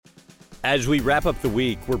As we wrap up the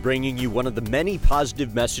week, we're bringing you one of the many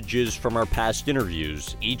positive messages from our past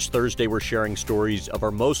interviews. Each Thursday, we're sharing stories of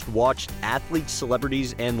our most watched athletes,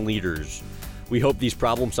 celebrities, and leaders. We hope these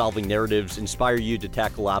problem-solving narratives inspire you to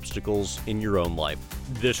tackle obstacles in your own life.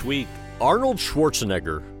 This week, Arnold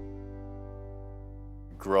Schwarzenegger.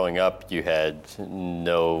 Growing up, you had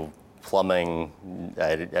no plumbing.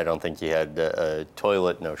 I don't think you had a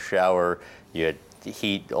toilet, no shower. You had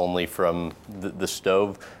heat only from the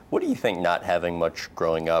stove. What do you think not having much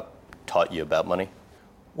growing up taught you about money?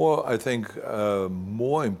 Well, I think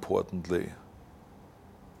more importantly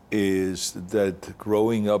is that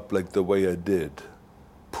growing up like the way I did,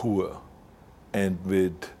 poor, and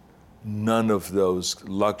with none of those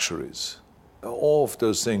luxuries, all of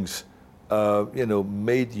those things,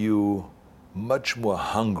 made you much more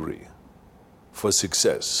hungry for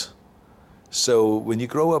success. So when you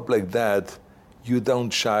grow up like that, you don't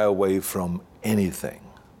shy away from anything.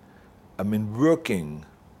 I mean, working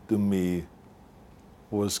to me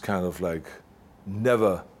was kind of like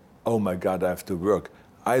never, oh my God, I have to work.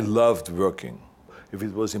 I loved working. If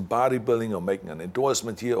it was in bodybuilding or making an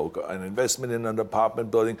endorsement here or an investment in an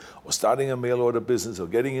apartment building or starting a mail order business or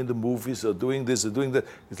getting into movies or doing this or doing that,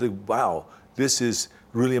 it's like, wow, this is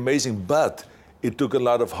really amazing. But it took a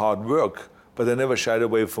lot of hard work, but I never shied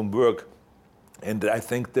away from work. And I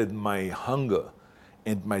think that my hunger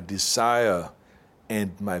and my desire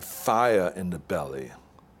and my fire in the belly,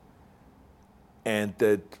 and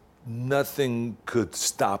that nothing could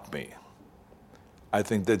stop me, I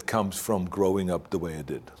think that comes from growing up the way I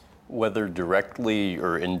did. Whether directly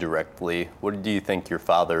or indirectly, what do you think your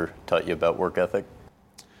father taught you about work ethic?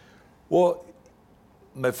 Well,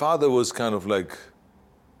 my father was kind of like,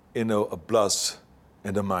 a plus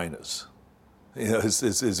and a minus.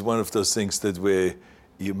 It's one of those things that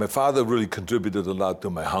my father really contributed a lot to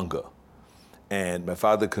my hunger. And my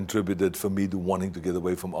father contributed for me to wanting to get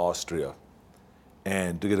away from Austria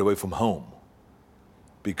and to get away from home.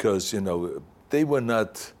 Because, they were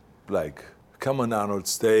not like, come on, Arnold,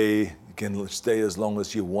 stay. You can stay as long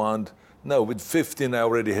as you want. No, with 15, I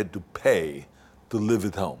already had to pay to live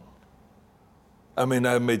at home. I mean,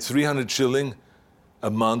 I made 300 shilling a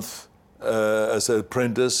month as an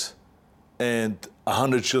apprentice, and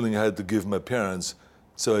 100 shilling I had to give my parents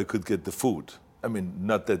so I could get the food. I mean,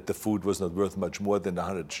 not that the food was not worth much more than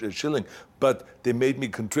 100 shilling, but they made me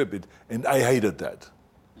contribute, and I hated that.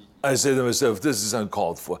 I said to myself, this is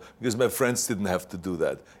uncalled for, because my friends didn't have to do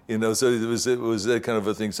that. So it was that kind of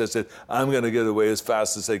a thing. So I said, I'm going to get away as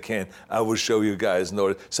fast as I can. I will show you guys.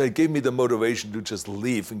 So it gave me the motivation to just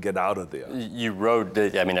leave and get out of there. You wrote,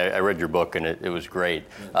 I read your book, and it was great.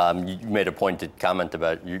 You made a pointed comment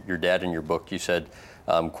about your dad in your book. You said,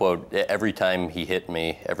 quote, every time he hit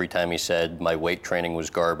me, every time he said my weight training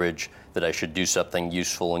was garbage, that I should do something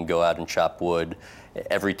useful and go out and chop wood,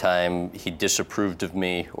 every time he disapproved of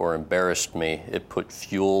me or embarrassed me, it put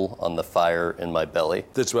fuel on the fire in my belly.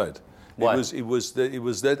 That's right. Why? It was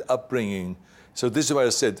that upbringing. So this is why I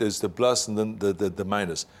said there's the plus and then the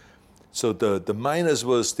minus. So the minus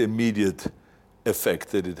was the immediate effect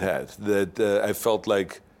that it had, that I felt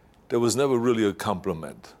like there was never really a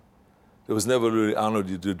compliment. There was never really, Arnold,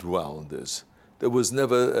 you did well in this. There was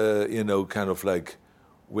never, kind of like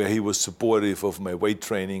where he was supportive of my weight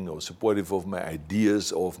training or supportive of my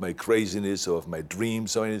ideas or of my craziness or of my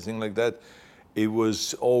dreams or anything like that. It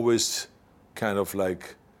was always kind of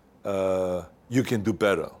like, you can do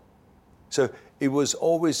better. So it was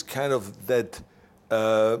always kind of that,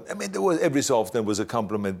 there was every so often was a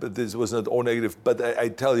compliment, but this was not all negative. But I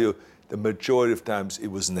tell you, the majority of times it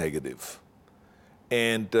was negative.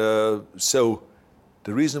 And so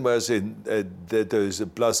the reason why I say that there is a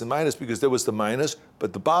plus and minus, because there was the minus,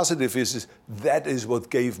 but the positive is that is what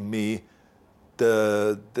gave me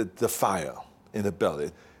the fire in the belly.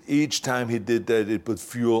 Each time he did that, it put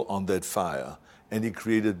fuel on that fire, and he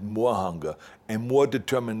created more hunger and more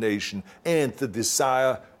determination, and the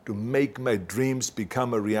desire to make my dreams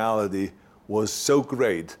become a reality was so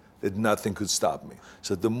great that nothing could stop me.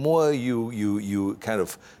 So the more you kind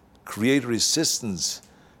of create resistance,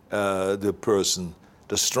 the person,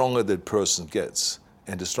 the stronger that person gets,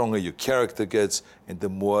 and the stronger your character gets, and the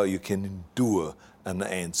more you can endure an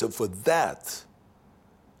end. So for that,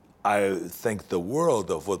 I thank the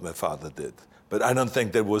world of what my father did. But I don't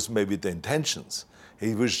think that was maybe the intentions.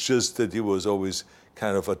 It was just that he was always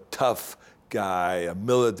kind of a tough guy, a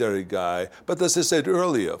military guy. But as I said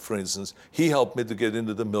earlier, for instance, he helped me to get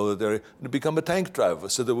into the military and to become a tank driver.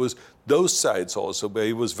 So there was those sides also where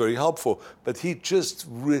he was very helpful. But he just,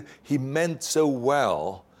 he meant so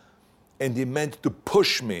well, and he meant to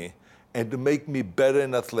push me and to make me better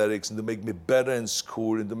in athletics, and to make me better in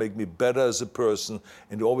school, and to make me better as a person,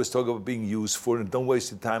 and to always talk about being useful, and don't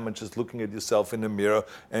waste your time on just looking at yourself in the mirror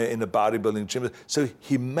in a bodybuilding gym. So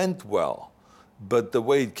he meant well, but the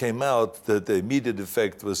way it came out, the immediate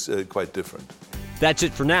effect was quite different. That's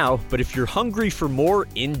it for now, but if you're hungry for more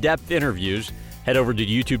in-depth interviews, head over to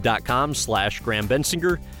youtube.com/Graham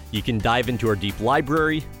Bensinger. You can dive into our deep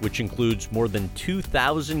library, which includes more than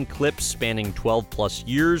 2,000 clips spanning 12 plus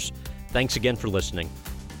years. Thanks again for listening.